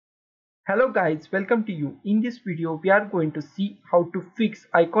Hello guys, welcome to you. In this video, we are going to see how to fix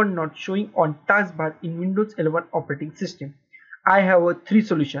icon not showing on taskbar in Windows 11 operating system. I have a 3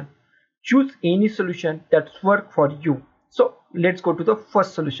 solution. Choose any solution that's work for you. So let's go to the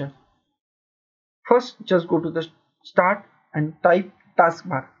first solution. First, just go to the start and type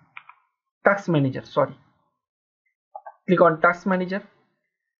taskbar. Task manager, sorry. Click on task manager.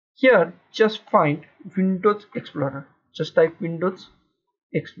 Here, just find Windows Explorer. Just type Windows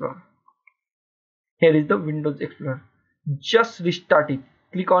Explorer. Here is the Windows Explorer. Just restart it.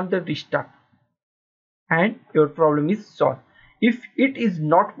 Click on the restart and your problem is solved. If it is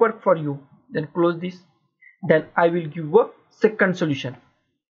not work for you, then close this. Then I will give a second solution.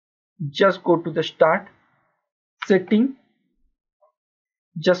 Just go to the start, setting.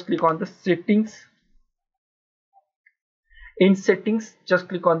 Just click on the settings. In settings, just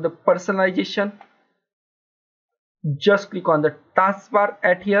click on the personalization. Just click on the taskbar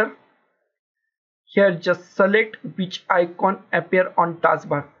at here. Here just select which icon appear on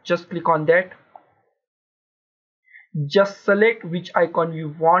taskbar. Just click on that. Just select which icon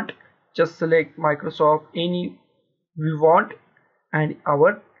you want. Just select Microsoft, any we want, and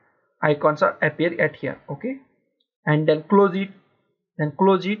our icons are appear at here. Okay, and then close it. Then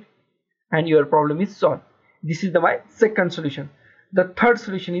close it and your problem is solved. This is my second solution. The third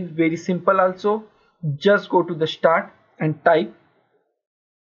solution is very simple also. Just go to the start and type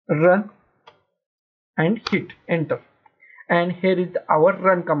run and hit enter, and here is our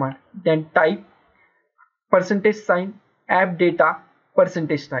run command. Then type %sign app data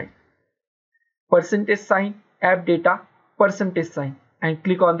 %sign app data %sign and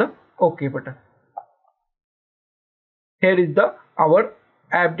click on the OK button. Here is the our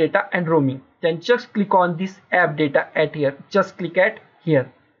app data and roaming. Then just click on this app data at here. Just click at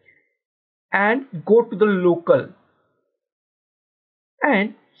here and go to the local,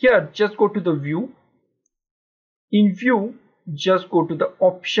 and here just go to the view. In view, just go to the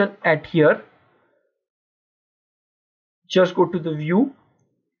option at here. Just go to the view.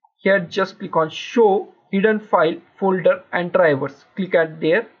 Here just click on show hidden file folder and drivers. Click at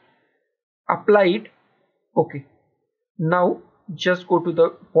there. Apply it. Okay. Now just go to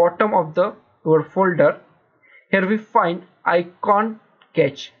the bottom of the your folder. Here we find icon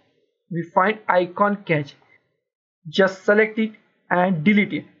cache. Just select it and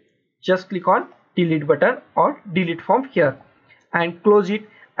delete it. Just click on delete button or delete from here and close it,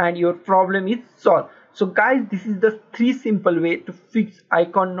 and your problem is solved. So guys, this is the 3 simple way to fix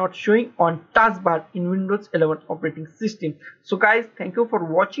icon not showing on taskbar in Windows 11 operating system. So guys, thank you for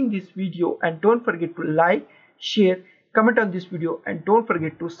watching this video, and don't forget to like, share, comment on this video, and don't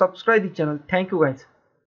forget to subscribe the channel. Thank you guys.